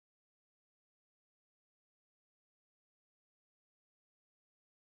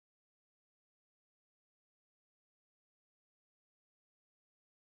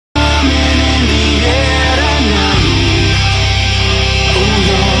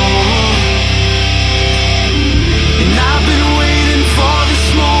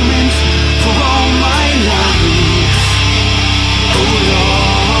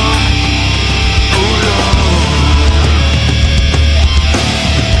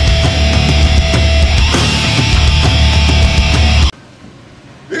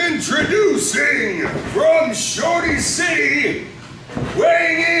Shorty City,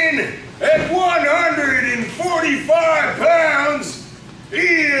 weighing in at 145 pounds,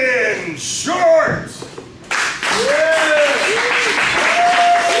 Ian Short.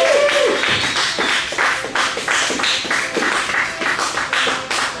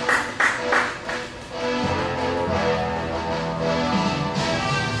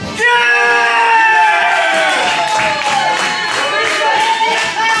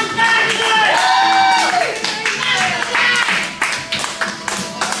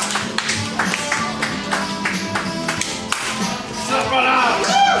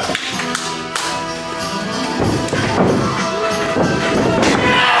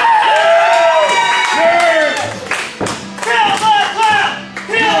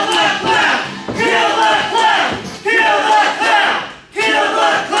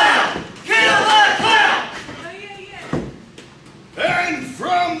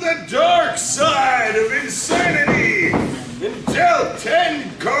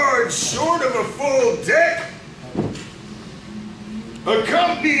 Short of a full deck,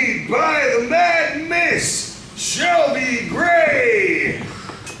 accompanied by the Mad Miss Shelby Gray.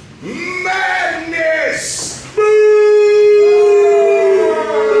 Madness!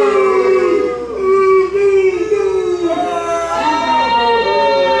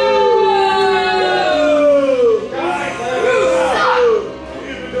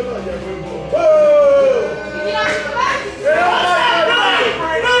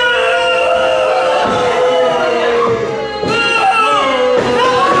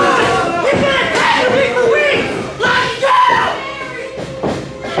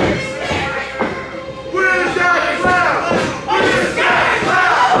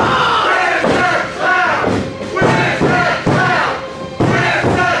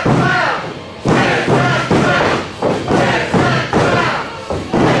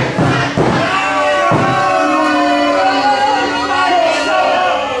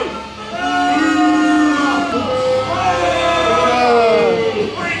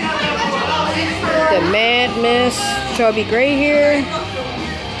 Shelby Gray here.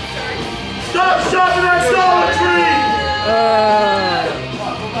 Stop shopping at Dollar Tree!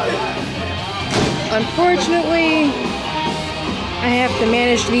 Unfortunately, I have to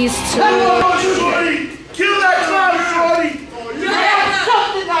manage these two. Shorty! Kill that clown, Shorty! I have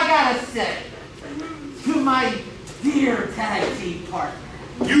something I gotta say to my dear tag team partner.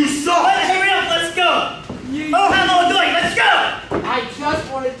 You suck! Hurry up, let's go! Oh, hello, doing, let's go! I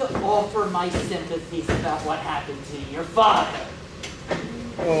just wanted to offer my sympathies about what happened to your father.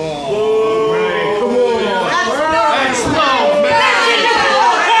 Oh, man, come on. That's love, man.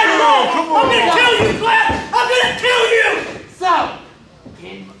 Come on. I'm gonna kill you, Clap! I'm gonna kill you! So,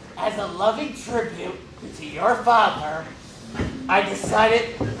 as a loving tribute to your father, I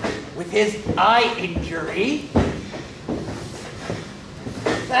decided with his eye injury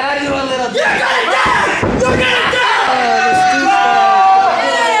that I do a little. You're gonna die! You're gonna die!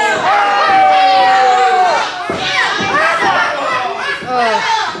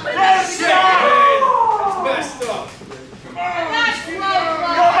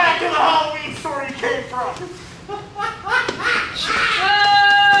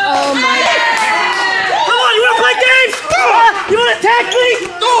 Oh my God. Come on, you wanna play games? You wanna attack me?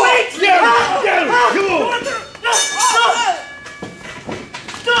 Wait! Come on!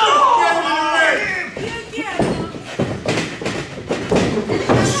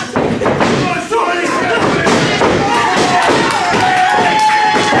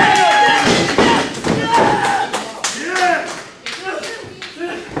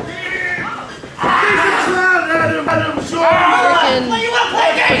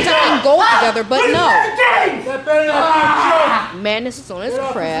 Protecting gold together, but no. That better not be a joke. Madness is on his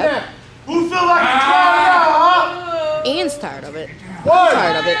crab. Who feel like it's going out, huh? Ian's tired of it. One, I'm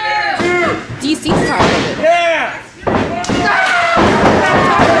tired of it. DC's tired of it. Yeah!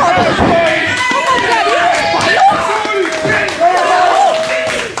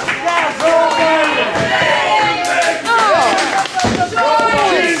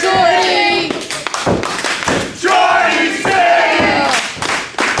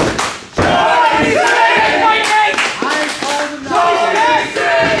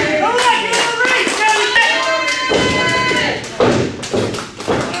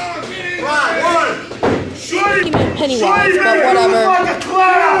 Pennywise, but whatever.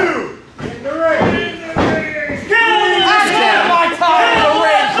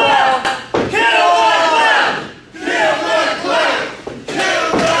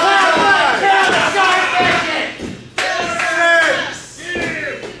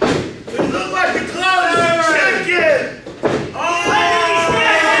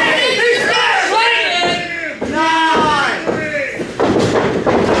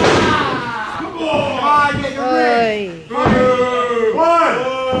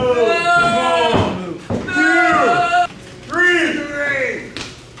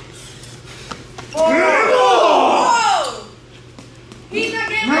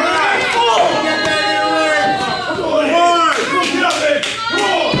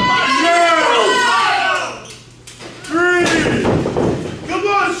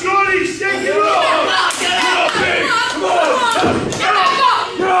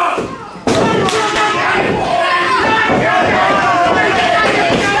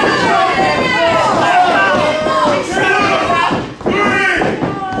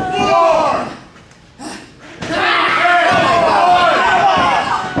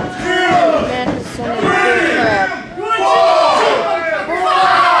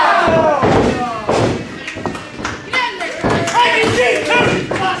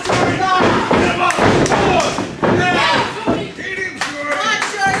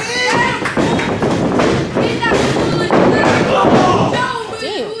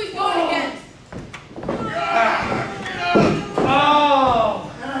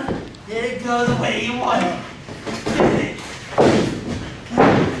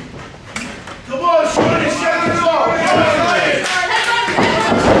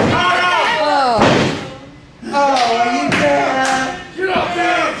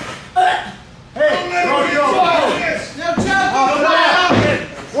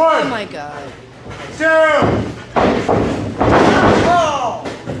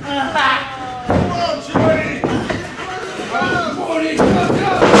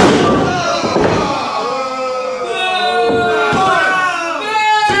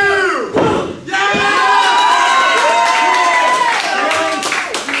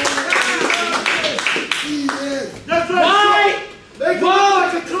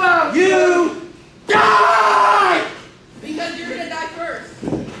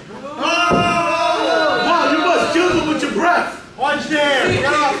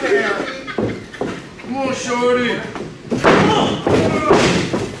 Come on, Shorty.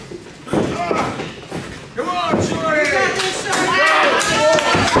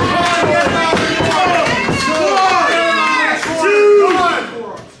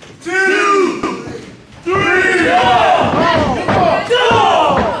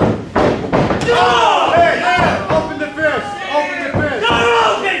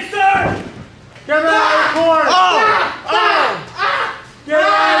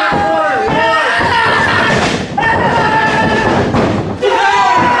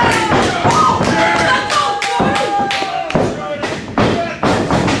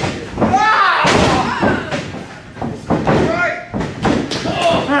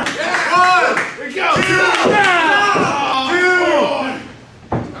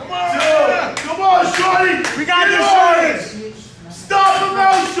 Come on, Shorty. We got this, Shorty! Stop him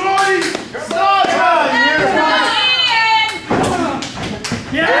now, Shorty! Stop him!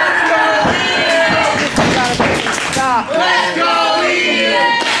 Stop. Let's go,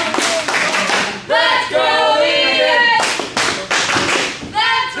 Ian! Let's go, Ian!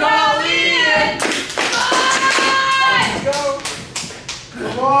 Let's go, Ian!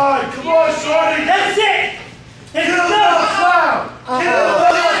 Come on, Shorty! That's it! Kill the clown! Kill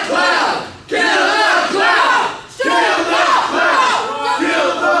the clown! Kill the clown! Kill the clown! Kill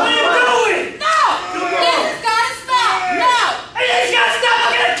the What are you doing? No! This has got to stop! No! Hey, you gotta stop!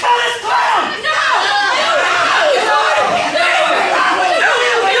 I'm gonna kill this clown! No!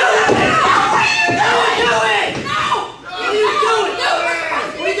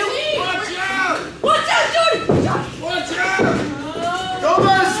 Come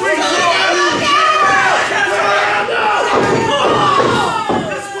on, sweet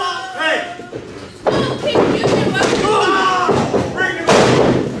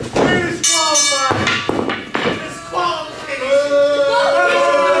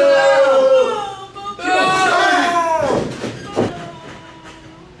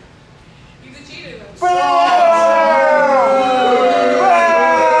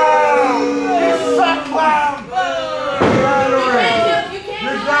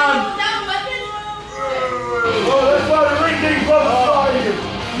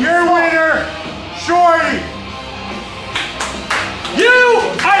Your winner, Shorty! You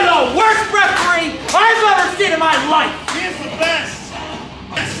are the worst referee I've ever seen in my life! He's the best!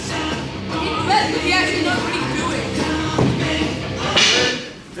 He's best because he actually knows what he's doing.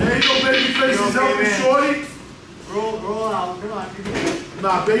 There you go, Babyface is helping Shorty. Roll out. Come on.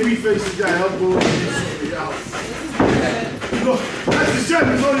 Nah, Babyface is got help going out. No, that's the chef.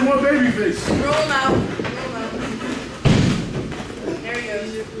 There's only one Babyface. Roll him out. There he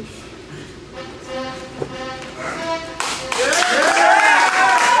goes. Yeah!